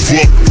don't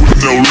fuck with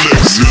no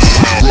Lexus.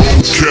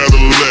 Roll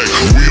Cadillac,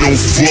 we don't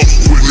fuck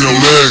with no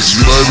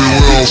Lexus. Baby,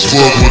 we don't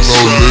fuck with no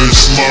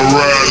Lexus. My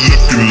ride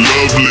looking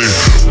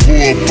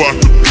up out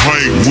the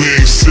paint, we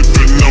ain't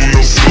sippin' on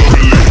no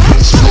bubbly.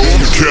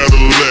 Strong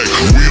Cadillac,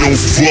 we don't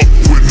fuck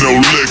with no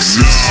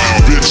Lexus.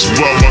 Bitch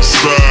by my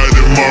side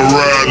in my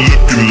ride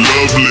looking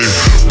lovely.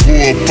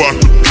 Pour up out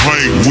the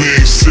paint, we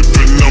ain't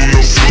sippin' on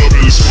no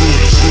bubbly. Screw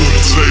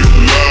tape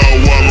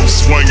loud while I'm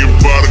swinging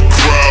by the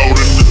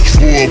crowd. And the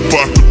pour up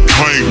out the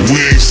paint,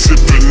 we ain't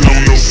sippin'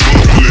 on no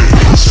bubbly.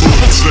 Screw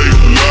tape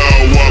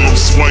loud while I'm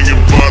swinging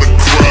by the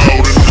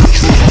crowd. And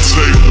the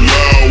tape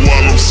loud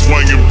while I'm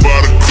swinging by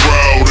the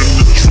crowd. And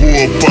the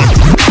pour up out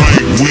the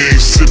paint, we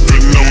ain't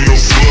sippin' on no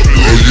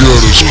bubbly. Oh yeah,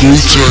 the screw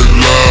tape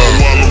loud.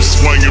 While I'm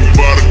swinging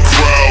by the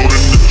crowd.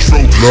 And the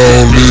throat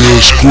Long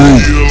live screw.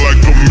 feel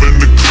like I'm in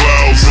the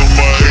clouds on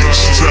my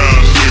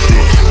H-time, nigga.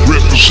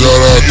 Shout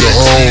out to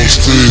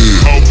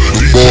Homestead,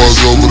 the boys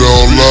over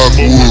there on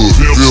Lockwood,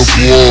 Fifth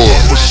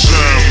Ward,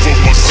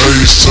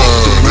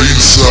 H-time,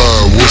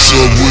 Eastside, what's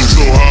up with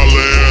So it?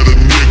 holla at a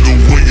nigga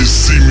when you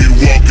see me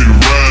walking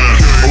round.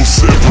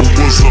 07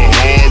 was a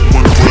hard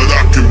one, but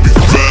I can be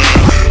fine.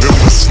 And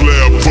my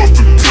slab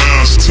puffin'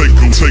 pounds, take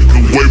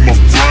away my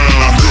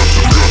frown.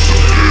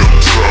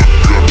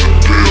 Got the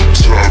damn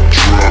top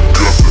drop,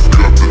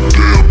 got the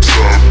damn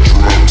top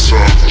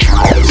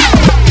drop.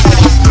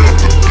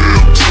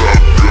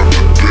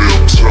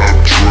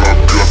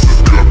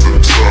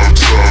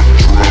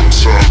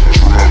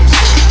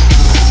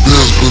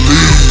 Best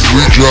believe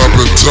we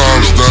dropping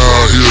tops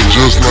down here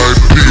just like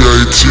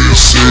PAT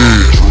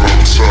said.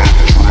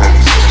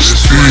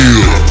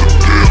 Still,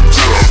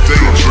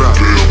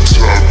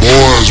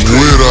 boys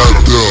wet out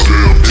there.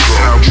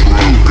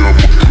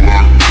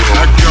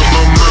 I got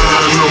my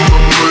mind on my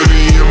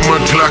money and my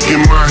clock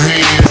in my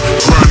hand.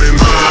 Grinding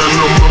mind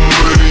on my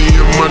money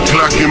and my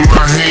clock in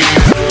my hand.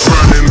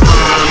 Grinding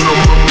mind on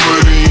my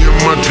money and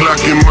my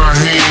clock in my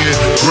hand.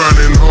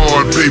 Grinding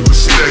hard, paper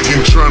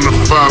stacking, trying to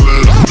follow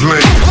the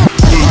plan.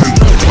 Pulling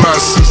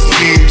plots and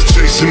schemes,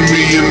 chasing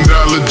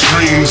 $1,000,000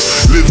 dreams.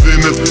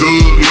 Living a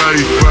thug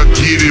life, I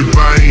get it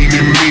by any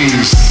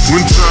means.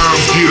 When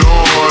times get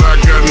hard, I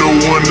got no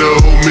one to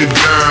hold me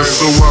down.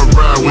 So I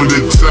ride with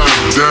the top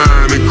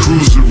down and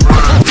cruise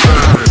around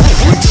town.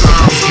 When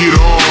times get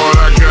hard,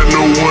 I got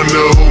no one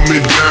to hold me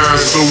down.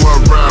 So I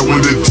ride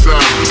with the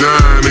top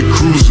down and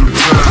cruise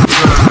around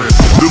town.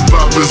 The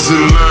boppers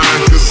in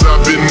line, cause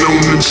I've been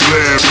on the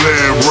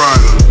slab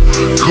rider.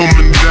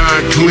 Coming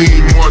down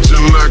clean,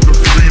 marching like a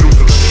freedom.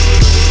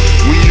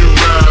 When you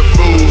ride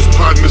foes,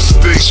 partner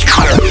stay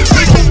strapped.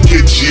 They gon'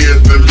 get you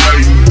at the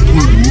light and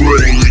put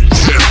mud in your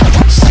cap.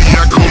 See,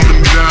 I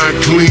coming down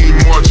clean,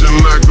 marching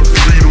like a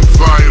freedom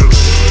fighter.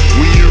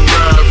 When you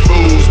ride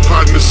foes,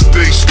 partner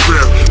stay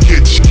strapped.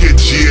 Get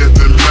you at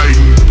the light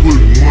and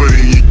put mud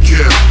in your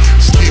cap.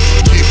 Skip.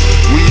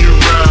 When you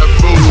ride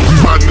foes,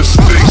 partner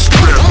stay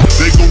strapped.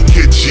 They gon'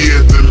 get you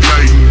at the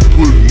light and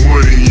put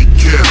mud in your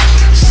cap.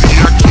 See,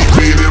 I keep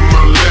it in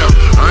my lap,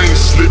 I ain't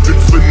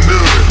slipping for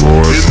none.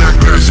 Boys And I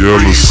got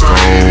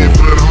Yellowstone,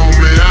 but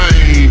homie, I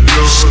ain't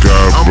done. Sky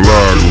I'm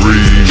Block,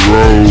 Reed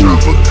Road.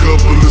 Drop a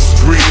couple of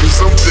screens,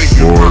 I'm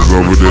thinking Boys about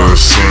over there,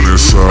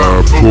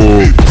 Sunnyside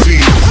Pool.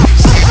 See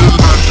the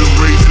lot to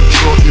raise the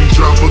truck and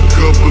drop a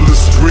couple of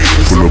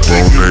screens. Pull up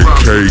on that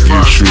cake,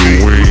 get you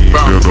a wing,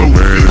 little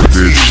man,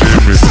 that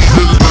shimmy. See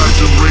the lot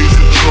to raise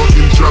the truck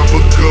and drop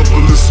a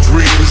couple of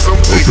screens. I'm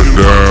Up thinking and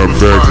down,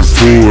 back and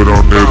forward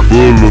on that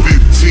bullet.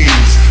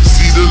 15s.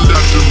 See the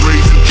lot to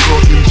raise the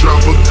truck and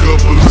drop a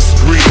couple of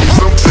screens.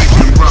 I'm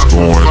thinking about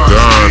Going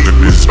down in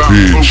this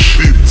bitch.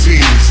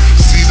 15s.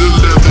 See the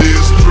leather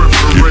is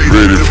perforated.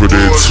 Get ready for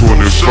that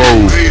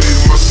 24.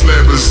 My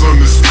slab is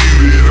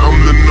undisputed. I'm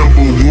the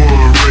 #1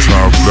 rated.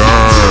 Top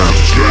down.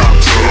 Drop,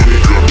 got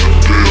the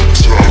damn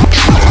top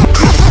drop.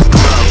 Got the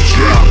top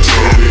drop,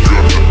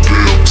 got the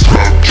damn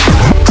top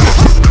drop. Got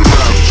the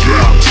top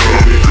drop,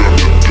 got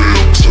the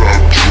damn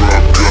top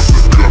drop.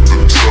 Got the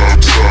top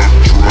drop,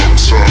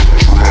 top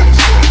drop.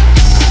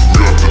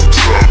 Got the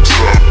top,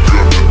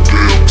 got the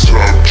damn top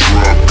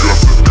drop.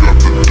 Got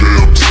the damn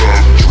top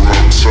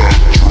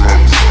drop, top drop. Got the damn top, got the damn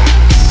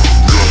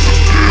top drop.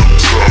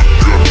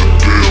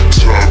 Got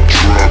the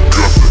damn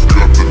top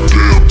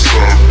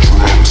drop,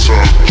 top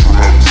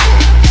drop.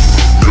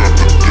 Got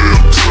the damn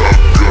top,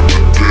 got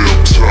the damn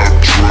top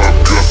drop.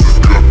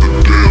 Got the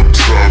damn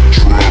top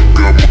drop.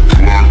 Got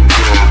my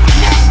clock.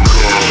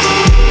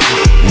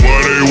 Why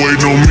they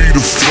waiting on me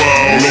to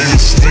fall? I'ma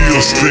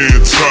still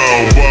stand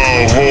tall,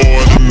 ball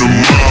hard in the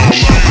mall.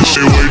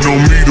 They waiting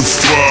on me to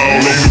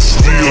fall. I'ma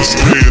still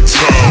stand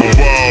tall,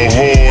 ball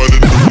hard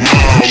in the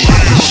mall. I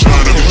ain't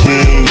shining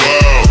for a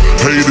while.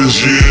 Haters,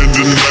 you in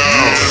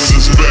denial.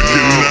 Since back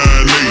in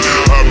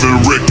 '98, I've been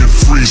wrecking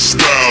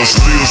freestyle.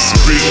 Still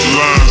spit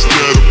lines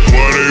that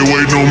why they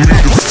waiting on me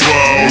to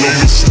fall?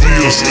 I'ma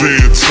still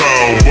stand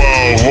tall,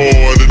 ball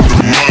hard in the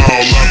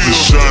mall. I've been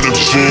shining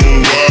for a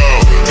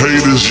while.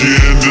 Haters, you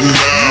in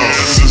denial.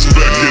 Since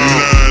back in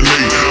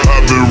 '98,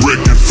 I've been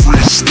wrecking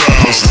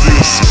freestyle.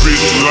 Still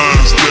spit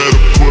lines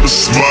that'll put a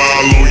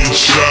smile on your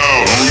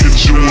child. Get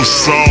you a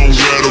song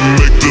that'll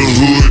make the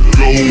hood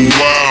go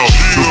wild.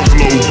 The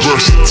flow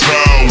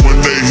versatile, when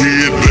they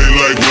hear it, they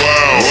like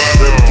wow.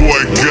 That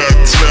boy got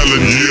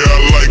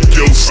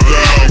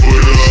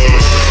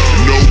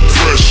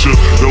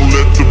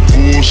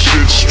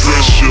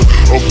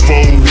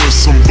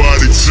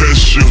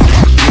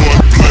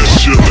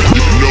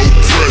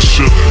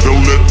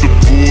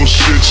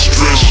bullshit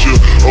stress you.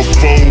 A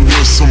phone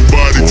when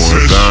somebody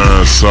test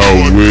down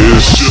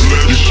Southwest.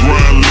 you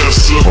grind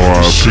lesser,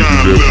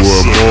 shine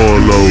lesser.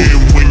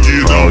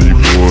 All you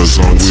boys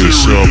on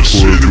West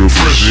Southport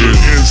represent.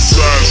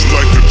 Insides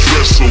like a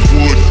dresser,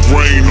 wood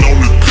grain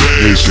on the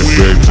dash. Listen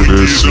back to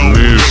that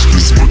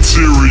Zelensky.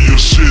 Material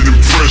shit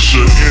and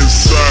pressure.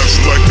 Insides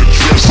like a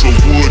dresser,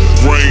 wood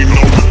grain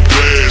on the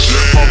dash.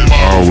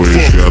 Always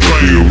gotta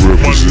be a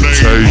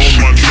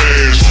representation.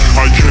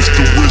 I used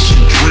to wish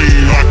and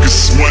dream I could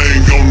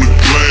swing on the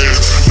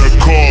glass. Now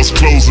cars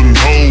closing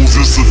holes,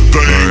 it's a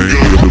thing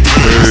of the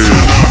past.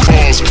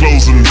 Cars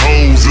closing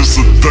holes, it's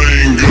a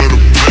thing of the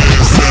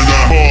past. And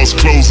cars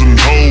closing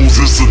holes,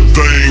 it's a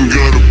thing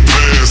of the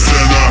past.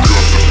 And I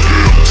got the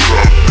damn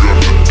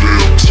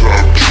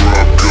top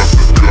drop, got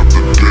the damn top drop, got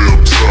the damn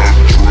top drop,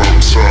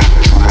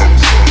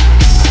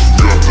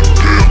 got the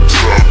damn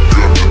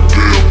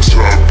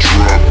top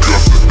drop.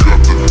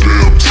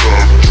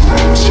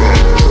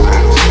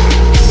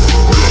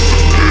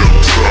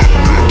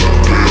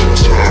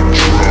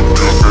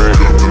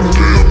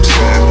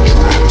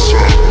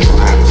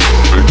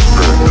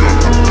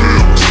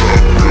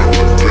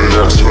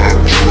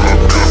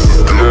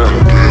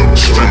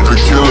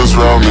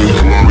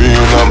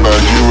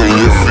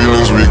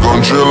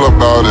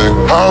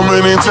 How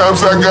many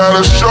times I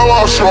gotta show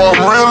I'm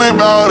really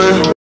about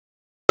it.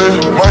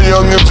 My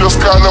youngin'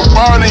 just got a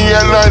body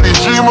at night, he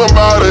dream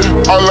about it.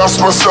 I lost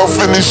myself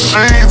in these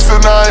streets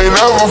and I ain't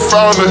ever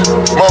found it.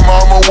 My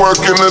mama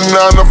working a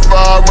 9 to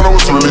 5 when I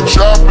was really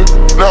chopping.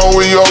 Now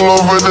we all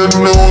over the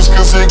news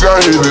cause he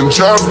got hit in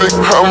traffic.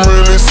 I'm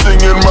really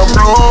singing my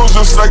blues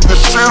just like the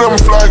shit I'm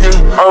flagging.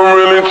 I'm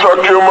really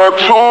talking my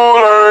tool,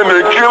 I ain't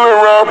they killing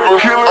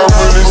rappers. I'm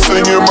really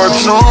singing my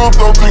truth,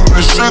 don't think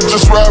this shit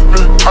just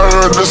rapping. I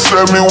heard the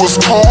Sammy was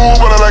cool,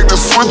 but I like to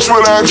switch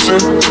with action.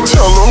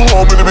 Tell the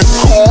homie to be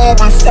cool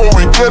before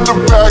we get the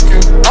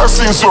packing. I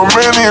seen so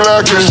many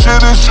lacking.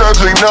 Shit is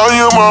tragic, now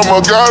your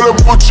mama gotta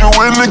put you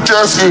in the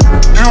casket.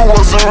 You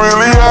wasn't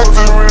really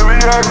acting,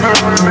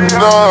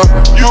 nah,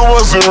 you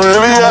wasn't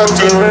really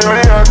acting.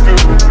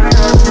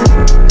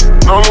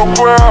 No, look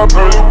what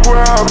happened.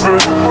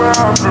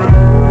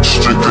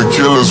 Strictly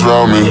killers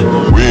round me.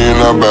 We ain't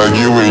about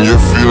you and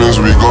your feelings,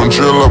 we gon'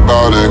 drill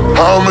about it.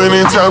 How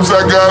many times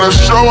I gotta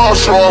show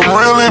I'm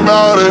really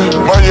about it.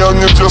 My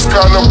youngin' just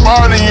got a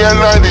body at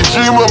night, he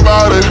dream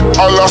about it.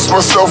 I lost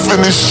myself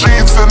in these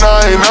streets and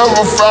I ain't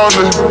ever found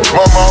it.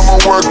 My mama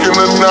working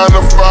a 9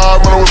 to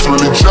 5 when I was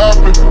really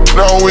chopping.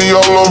 Now we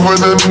all over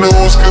the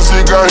news cause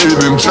he got hit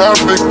in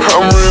traffic.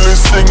 I'm really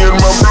singing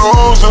my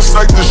blues just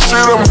like the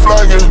shit I'm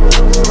flagging.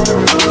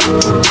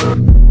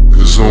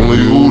 It's only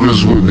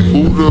Udas with me.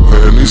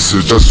 Man, he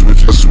said just with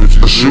you.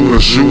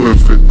 Shooting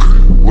fit.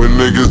 When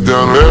niggas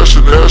down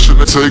ashing,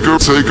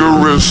 take a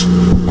risk.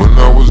 When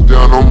I was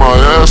down on my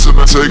ass and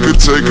I take a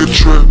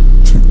trip.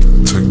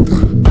 Take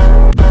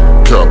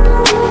that.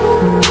 Copper.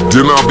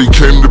 Then I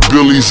became the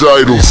Billy's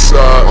idol.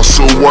 I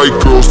sold white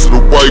girls to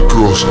the white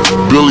girls.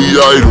 Billy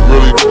Idol,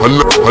 really.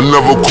 I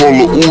never call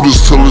her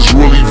Udas till it's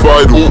really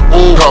vital.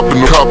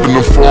 Copping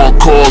them foreign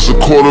cars,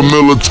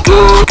 $250,000.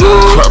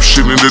 Clap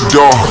shit in the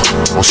dark,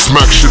 or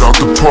smack shit out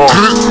the park.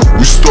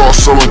 We start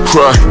selling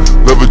crack,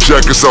 leather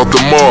jackets out the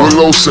mall.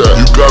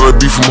 You gotta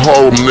be from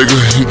Harlem, nigga.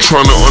 You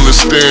tryna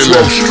understand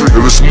that.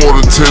 If it's more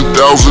than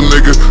 10,000,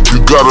 nigga,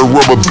 you gotta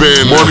rubber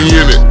band. Money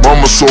in it.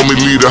 Mama saw me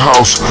leave the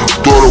house,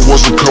 thought I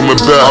wasn't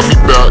coming back. I'll be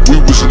back.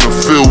 We was in the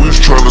field, we was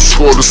trying to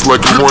score this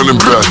like a running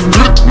back.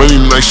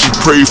 Many nights she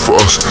prayed for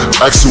us,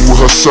 asking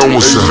what her son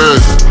was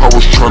at. I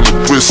was trying to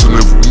twist,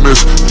 and if we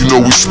missed, you know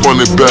we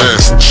spun it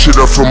back. Shit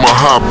up from my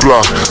hot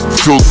block,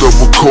 filled up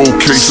with cold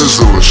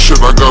cases.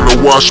 Shit, I got a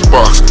wash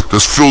box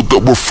that's filled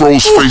up with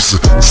froze faces.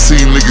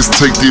 See niggas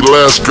take their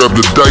last, grab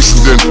the dice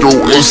and then throw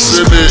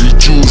aces. These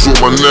jewels on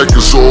my neck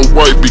is all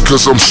white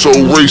because I'm so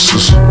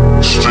racist.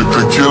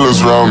 Strictly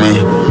killers round me.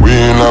 We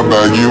ain't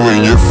about you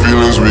and your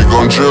feelings, we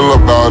gon' drill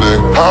about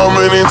it. How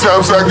many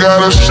times I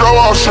gotta show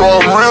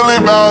I'm really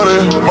about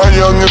it. My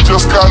youngin'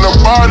 just got a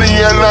body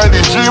at night,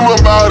 he dream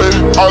about it.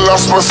 I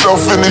lost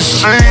myself in these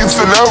streets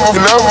and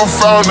never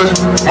found it.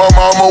 My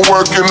mama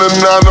working a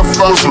 9 to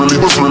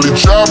 5 was really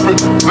chopping.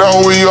 Now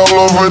we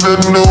all over the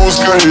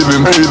news, got hit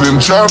in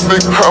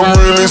traffic. I'm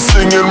really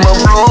singing my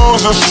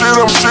blues, the shit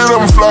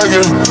I'm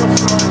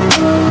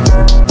flagging.